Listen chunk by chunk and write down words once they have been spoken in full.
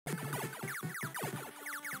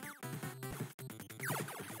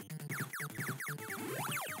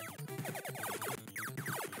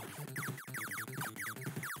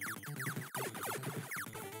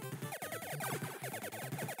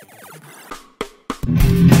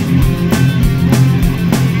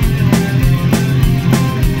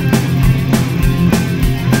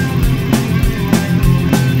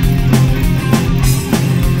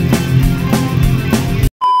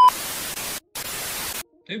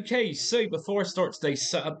Okay, so before I start today's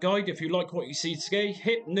setup guide, if you like what you see today,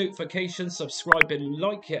 hit notification, subscribe and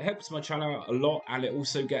like. It helps my channel out a lot, and it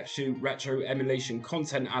also gets you retro emulation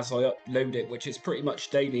content as I upload it, which is pretty much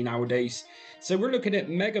daily nowadays. So we're looking at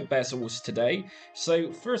mega bezels today.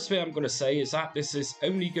 So first thing I'm going to say is that this is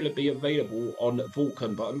only going to be available on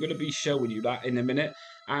Vulkan, but I'm going to be showing you that in a minute.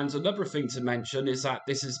 And another thing to mention is that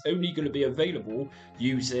this is only going to be available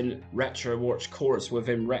using RetroWatch cores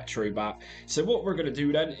within Retrobat. So what we're going to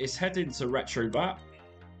do then is head into Retrobat.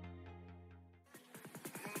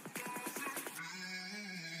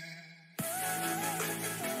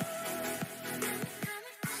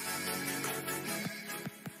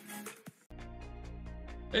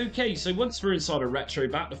 Okay, so once we're inside of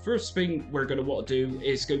Retrobat, the first thing we're going to want to do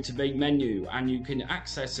is go to main menu, and you can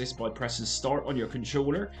access this by pressing start on your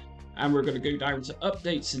controller. And we're going to go down to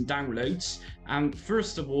updates and downloads, and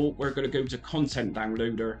first of all we're going to go to content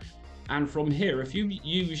downloader. And from here, if you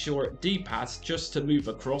use your D-pad just to move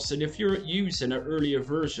across, and if you're using an earlier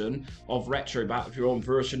version of Retrobat, if you're on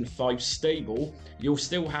version 5 stable, you'll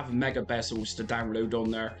still have mega bezels to download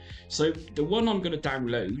on there. So the one I'm going to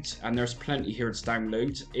download, and there's plenty here to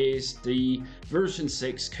download, is the version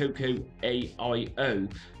 6 Cocoa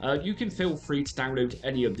AIO. You can feel free to download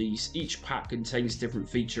any of these. Each pack contains different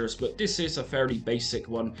features, but this is a fairly basic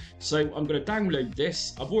one. So I'm going to download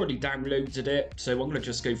this. I've already downloaded it, so I'm going to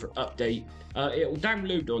just go for update. It'll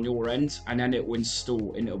download on your end, and then it will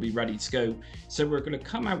install and it'll be ready to go. So we're going to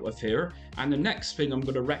come out of here, and the next thing I'm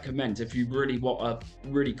going to recommend, if you really want a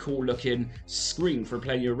really cool looking screen for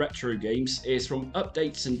playing your retro games, is from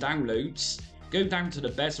updates and downloads, go down to the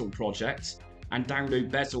Bezel project and download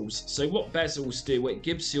bezels. So what bezels do, it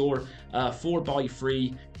gives your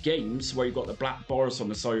 4x3 games where you've got the black bars on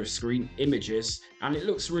the side of your screen, images, and it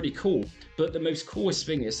looks really cool. But the most coolest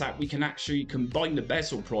thing is that we can actually combine the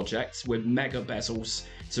Bezel project with mega bezels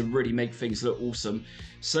to really make things look awesome.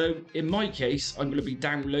 So in my case, I'm going to be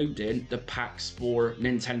downloading the packs for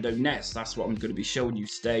Nintendo NES. That's what I'm going to be showing you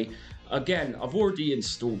today. Again, I've already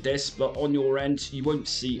installed this, but on your end, you won't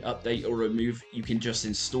see update or remove. You can just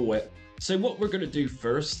install it. So what we're going to do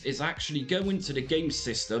first is actually go into the game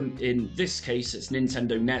system. In this case, it's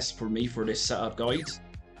Nintendo NES for me for this setup guide.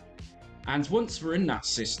 And once we're in that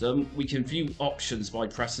system, we can view options by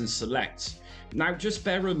pressing select. Now just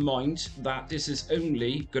bear in mind that this is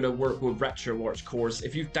only going to work with RetroWatch cores.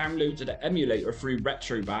 If you've downloaded an emulator through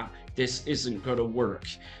Retrobat, this isn't going to work.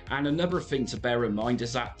 And another thing to bear in mind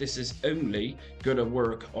is that this is only going to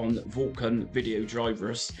work on Vulkan video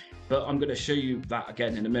drivers. But I'm going to show you that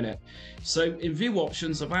again in a minute. So in view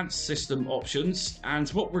options, advanced system options, and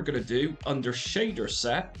what we're going to do under shader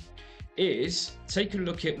set is take a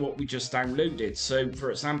look at what we just downloaded. So for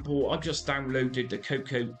example, I've just downloaded the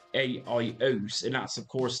Cocoa AIOs, and that's of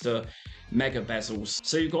course the mega bezels.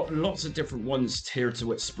 So you've got lots of different ones here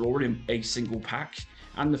to explore in a single pack.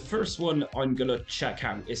 And the first one I'm going to check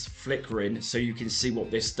out is flickering, so you can see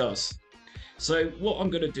what this does. So what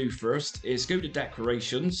I'm going to do first is go to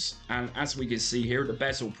decorations, and as we can see here, the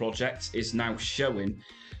bezel project is now showing.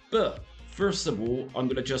 But first of all, I'm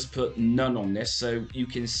going to just put none on this so you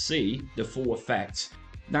can see the full effect.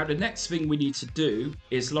 Now the next thing we need to do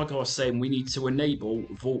is, like I was saying, we need to enable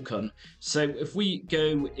Vulkan. So if we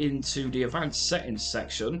go into the advanced settings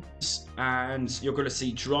section, and you're going to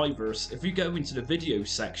see drivers, if you go into the video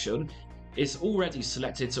section, it's already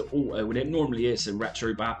selected to auto, and it normally is in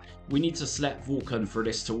Retrobat. We need to select Vulkan for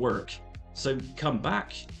this to work. So come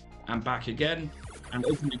back and back again and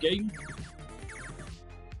open the game.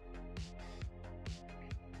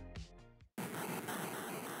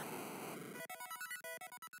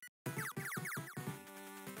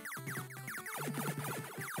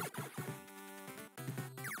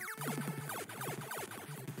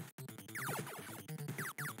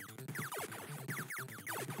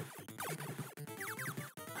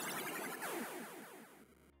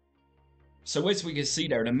 So as we can see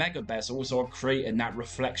there, the mega bezels are creating that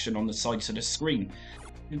reflection on the sides of the screen.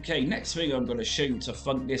 Okay, next thing I'm going to show you to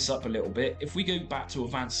funk this up a little bit. If we go back to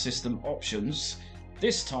advanced system options,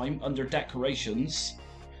 this time under decorations,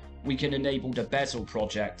 we can enable the bezel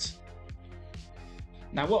project.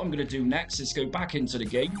 Now what I'm going to do next is go back into the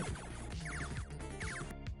game.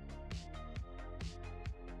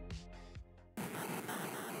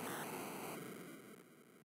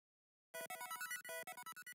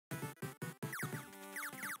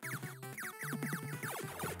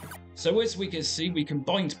 So as we can see, we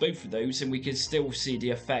combined both of those and we can still see the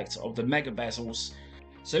effect of the mega bezels.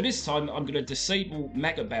 So this time I'm going to disable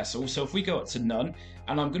mega bezel. So if we go up to none,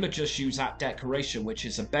 and I'm going to just use that decoration, which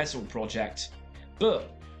is a bezel project.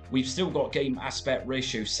 But we've still got game aspect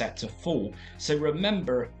ratio set to full. So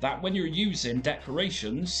remember that when you're using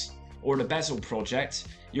decorations or the Bezel project,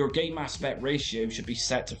 your game aspect ratio should be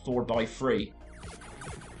set to 4:3.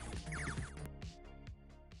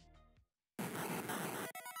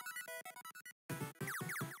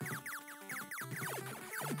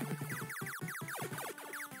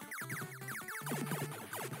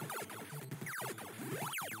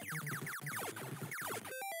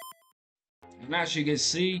 And as you can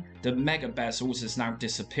see, the mega bezels has now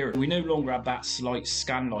disappeared. We no longer have that slight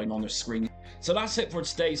scan line on the screen. So that's it for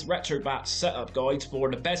today's Retrobat setup guide for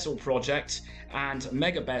the Bezel project and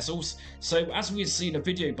mega bezels. So as we've seen in the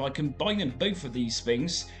video, by combining both of these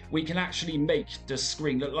things, we can actually make the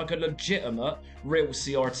screen look like a legitimate real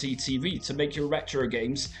CRT TV to make your retro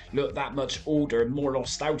games look that much older and more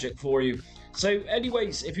nostalgic for you. So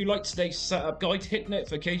anyways, if you like today's setup guide, hit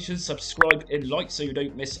notifications, subscribe and like so you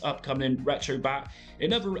don't miss upcoming Retrobat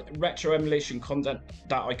and other retro emulation content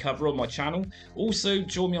that I cover on my channel. Also,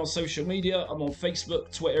 join me on social media. I'm on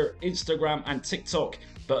Facebook, Twitter, Instagram and TikTok.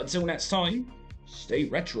 But until next time, stay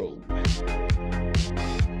retro.